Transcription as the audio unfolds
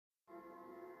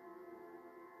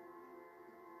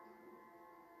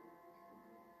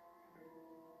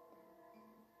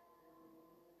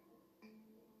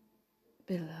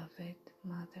Beloved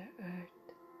Mother Earth,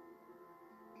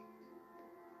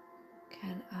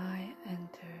 can I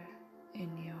enter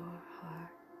in your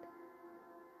heart?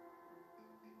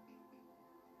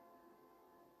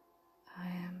 I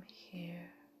am here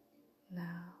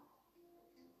now.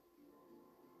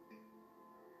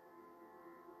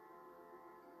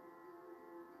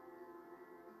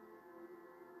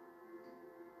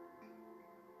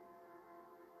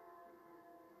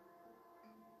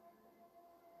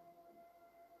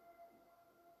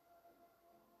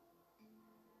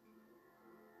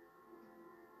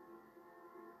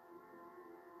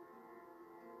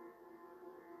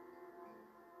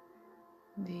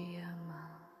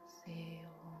 Diamaseon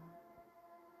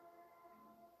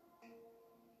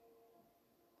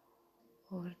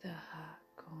Urdaha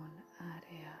con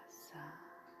Areasa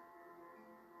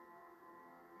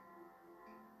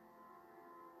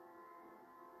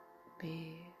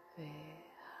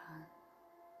Bivehan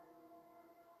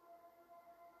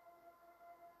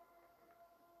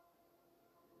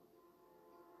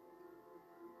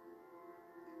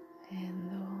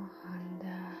Endo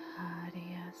Handa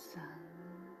Hariasan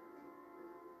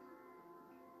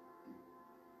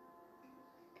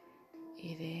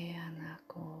Ire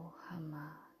Anako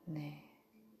Hama Ne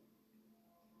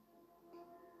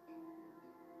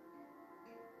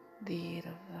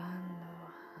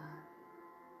Dirvandohan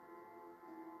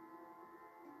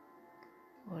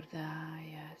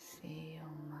Urdaya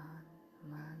Sioman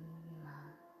Man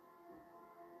Man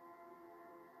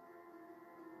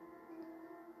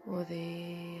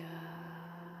Udeyata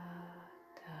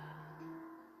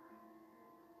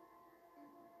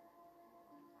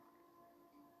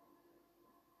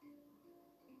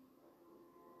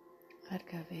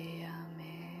Argavea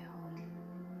Me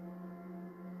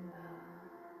Humba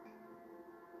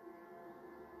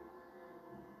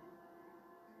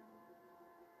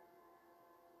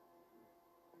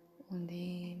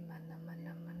Undi Mana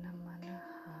Mana Mana Mana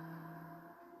Ha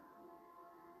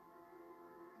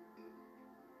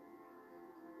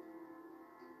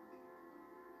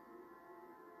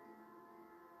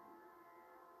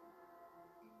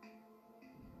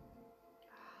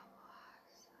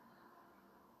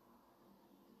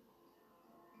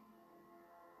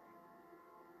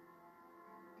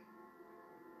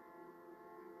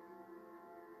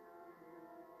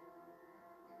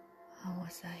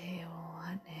Awasaheo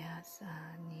Haneasa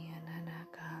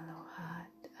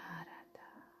Niananakalohat Arata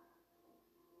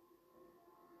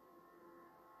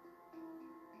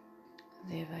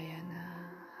Devayana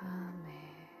Hame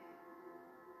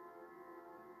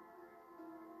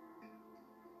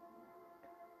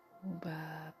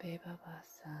Uba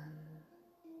Bebabasan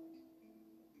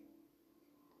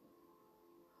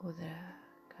Udra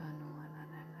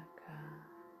Kanuananaka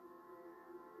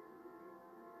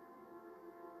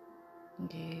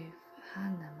Give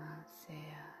Hanama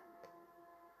Seat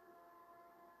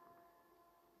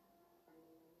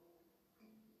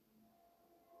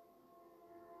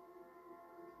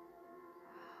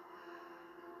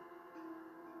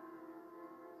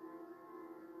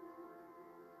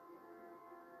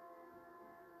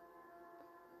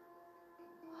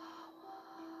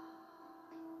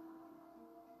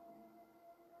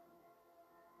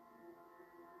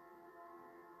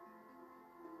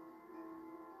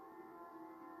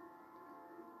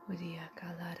Udia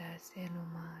Kalara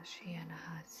Senuma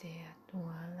Shianaha Seat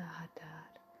Nualahatar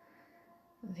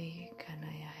The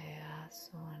Kanayahea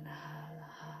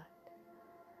Suanahalahat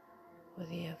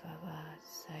Udia Vava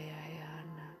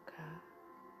Sayayanaka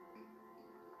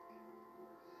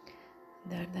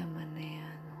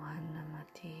Dardamanea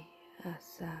Nuanamati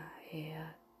Asa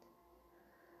Heat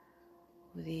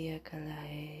Udia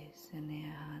Kalae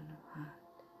Seneahanuhat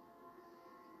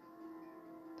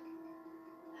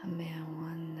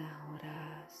Hameawana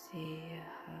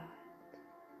Horasiahat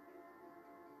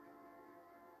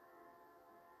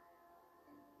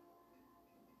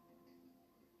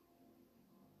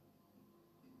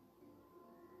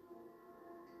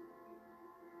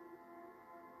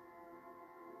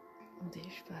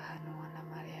Dishvahanuana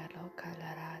Maria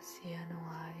Lokalarasia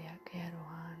Noaria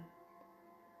Keruhan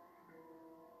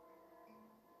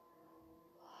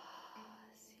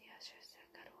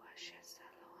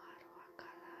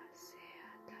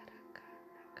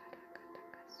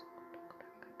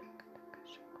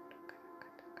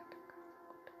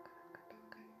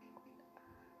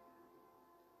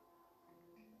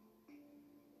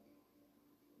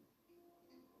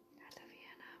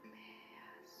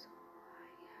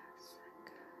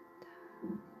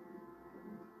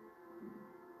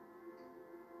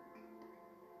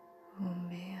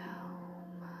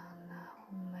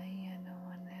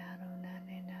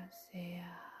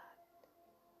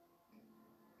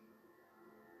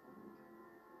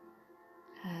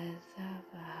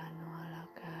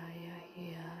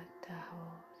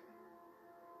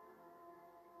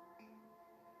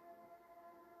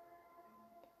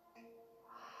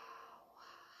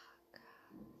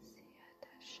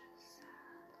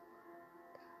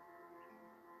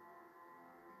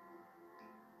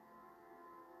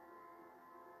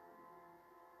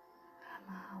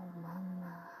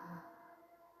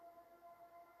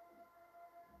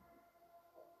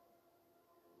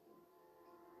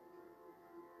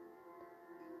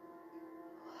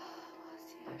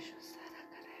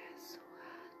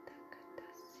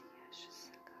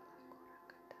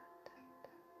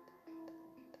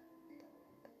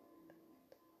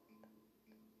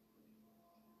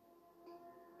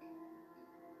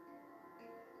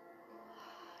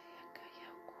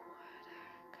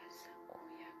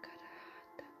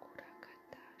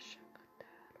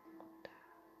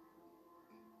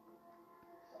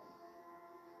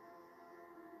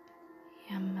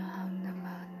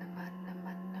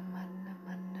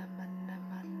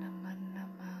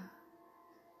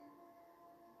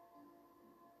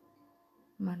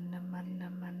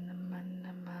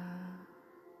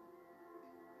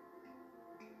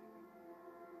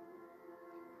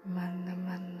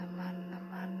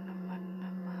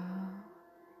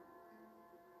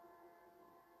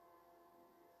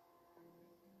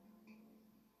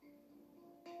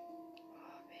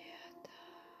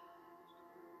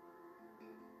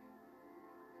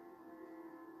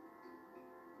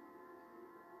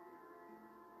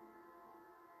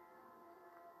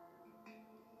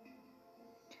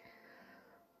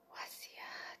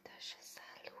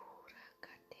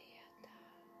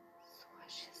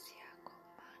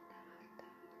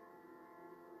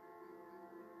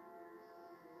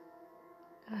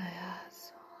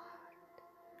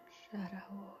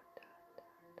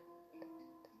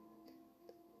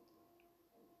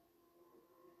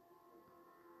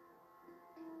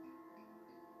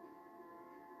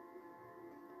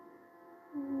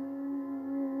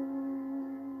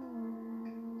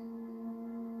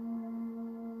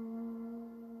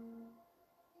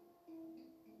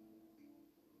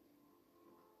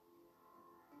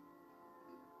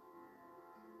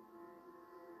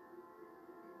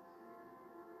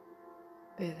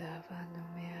Vedavanu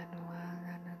me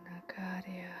anuana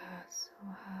nakaria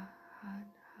suha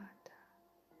hanhata.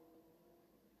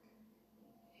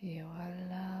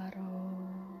 Iwalaro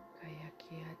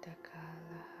kayakiata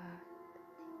kalahat.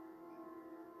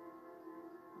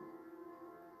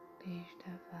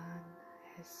 Dishdavan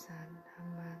hesan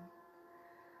haman.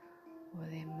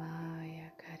 Udemaya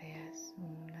kareas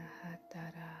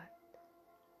unahatarat.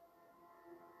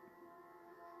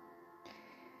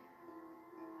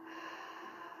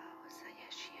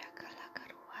 Usayashia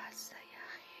kalakaruasa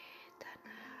yahe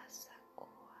tanasa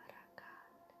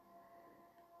kuarakat.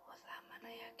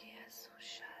 Udamana yakia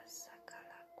susha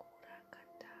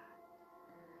sakalakurakatat.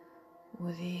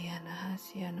 Udiana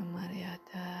hasia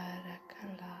numariatara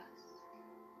kalas.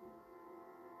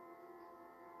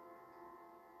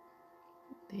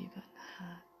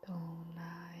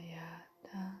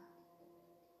 Divanahatonayata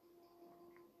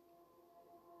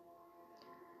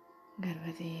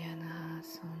Garvadiyana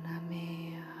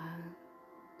Sonameahan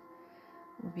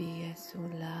Ubiya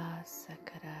Sula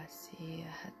Sakarasi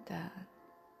Hatan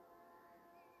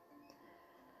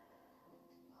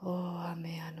O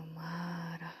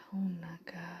Ameanumara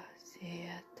Hunaka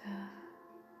Seata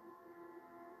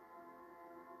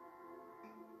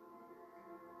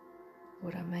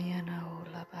Uramayana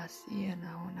Ola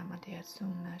Basiana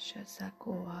Onamadiasuna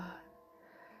Shasakoa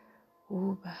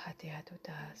Uba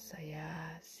Hatiatuta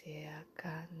Saya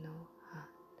Seakano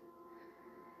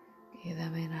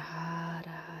Ida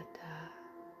menahara ata,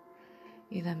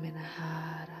 ida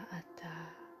menahara ata,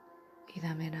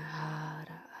 ida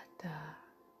menahara ata.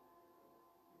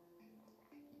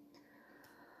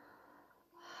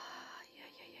 Ya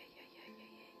ya ya ya ya ya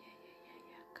ya ya ya ya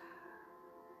ya ka.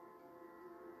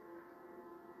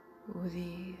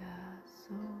 Udia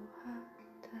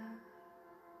sohata.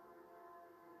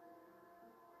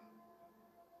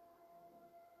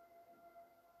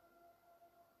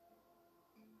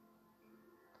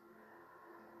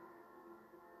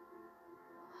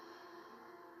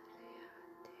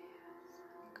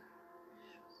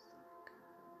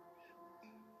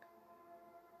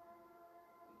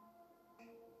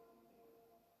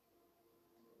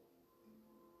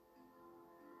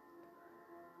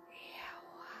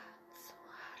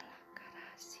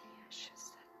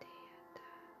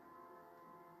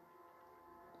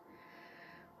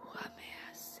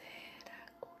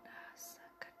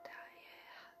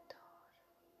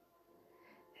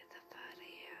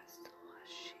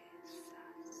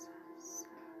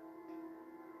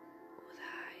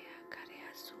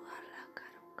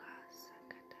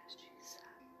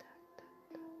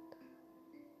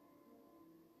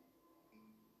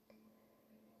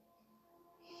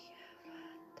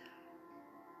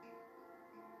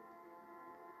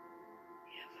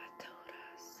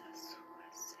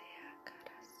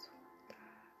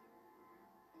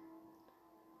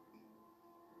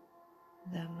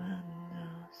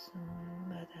 Damana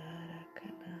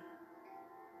Sumbadarakana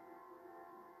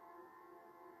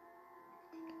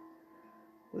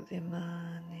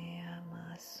Udemane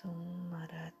amasum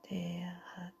maratea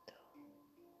hato.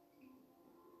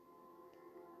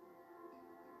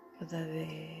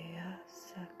 Udavea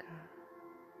saka.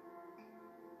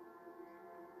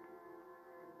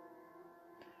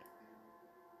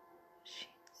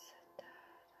 Shinsatara.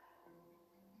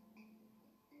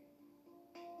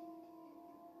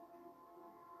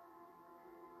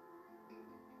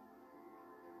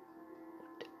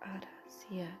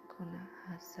 Arasia kuna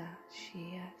hasa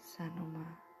shia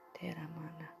sanuma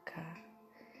teramanaka.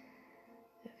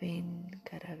 Vin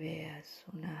karavea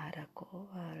sunaharako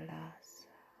alasa.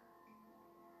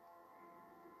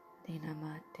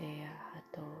 Dinamatea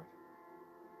hator.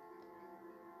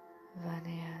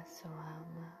 Vanea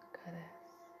sohama kares.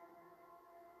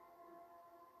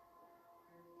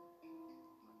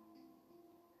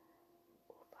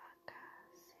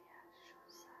 Uvakasia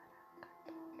shusara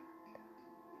katorata.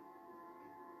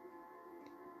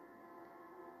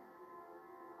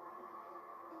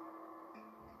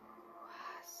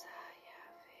 Wasaya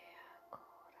vea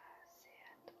korasia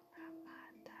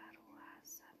tunamata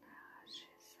ruasana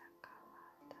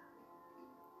shisakalata.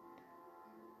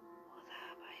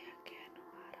 Udabaya kenu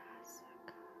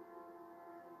arasaka.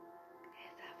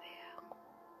 Edavea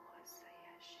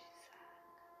kuwasaya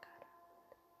shisakara.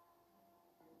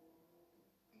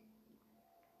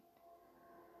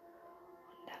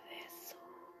 Undavesu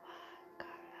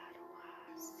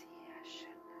bakalaruasia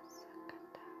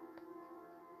shanasakata.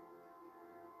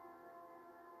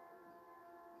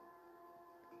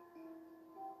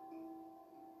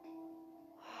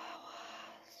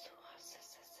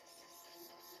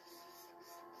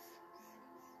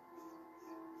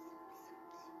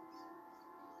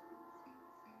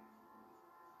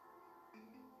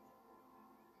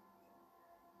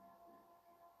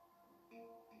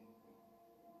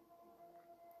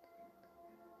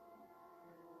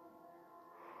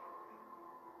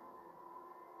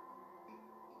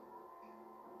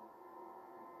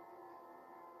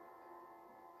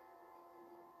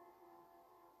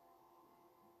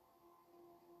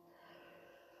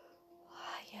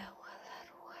 Aya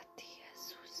walaruatia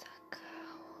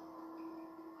susakao.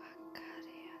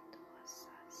 Akaria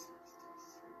tuasasa.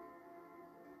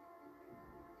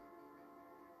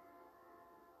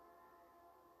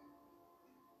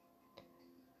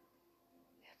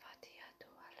 Evatia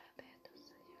tualabetu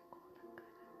sayakuna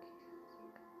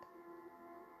karakia.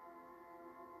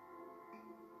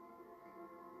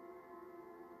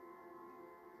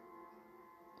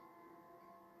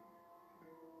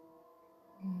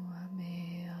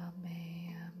 Ame,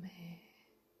 ame, ame.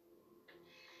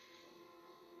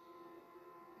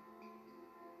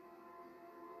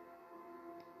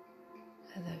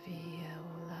 Adavia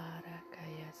ulara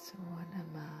kaya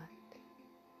suanamat.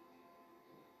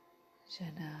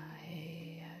 Jana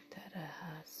heya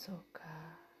taraha soka.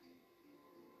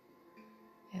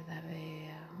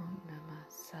 Edavea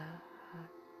unamasaha.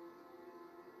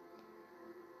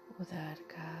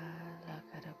 Udarka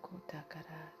lakarakuta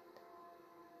karat.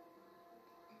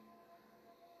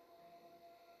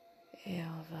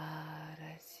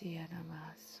 Eovara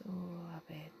sianamasu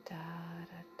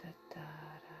abetara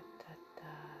tatara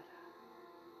tatara.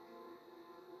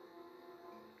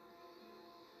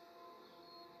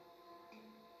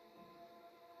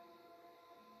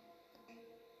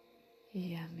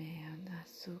 Yame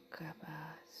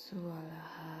anasukaba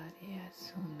sualaharia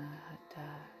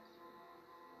sunahatar.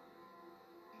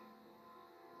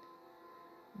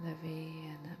 Lavi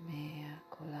anamea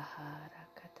kolahara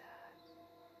katar.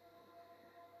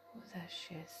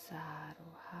 Udashe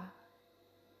saruha.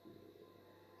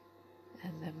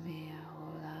 And the mea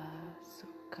ola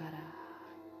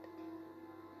sukarahat.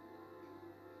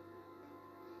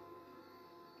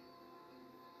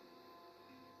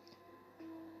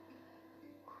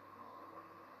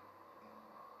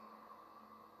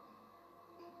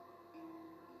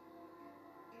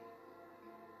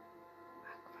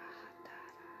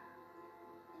 Akvahatara.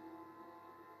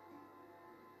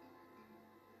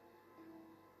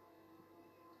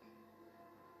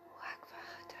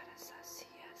 Akvahatara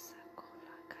sasia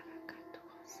sakola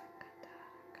karakatua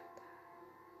sakatara kata.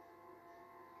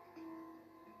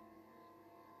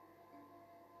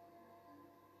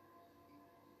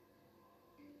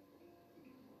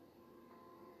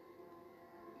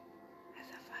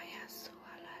 Adavaya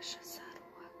suala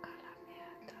shasarua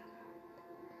kalameatara.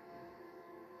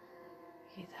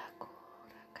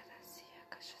 Hidakura karasia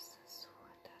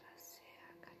kashasasua tarasia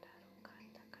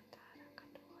kadarukata katara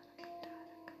kaduara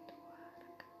katara kaduara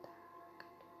katara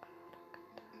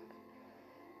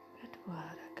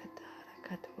katuara katara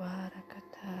katuara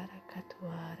katara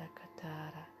katuara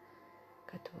katara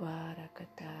katuara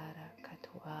katara katuara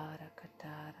Katuara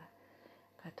Katara,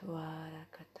 Katuara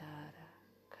Katara,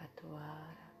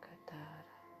 Katuara.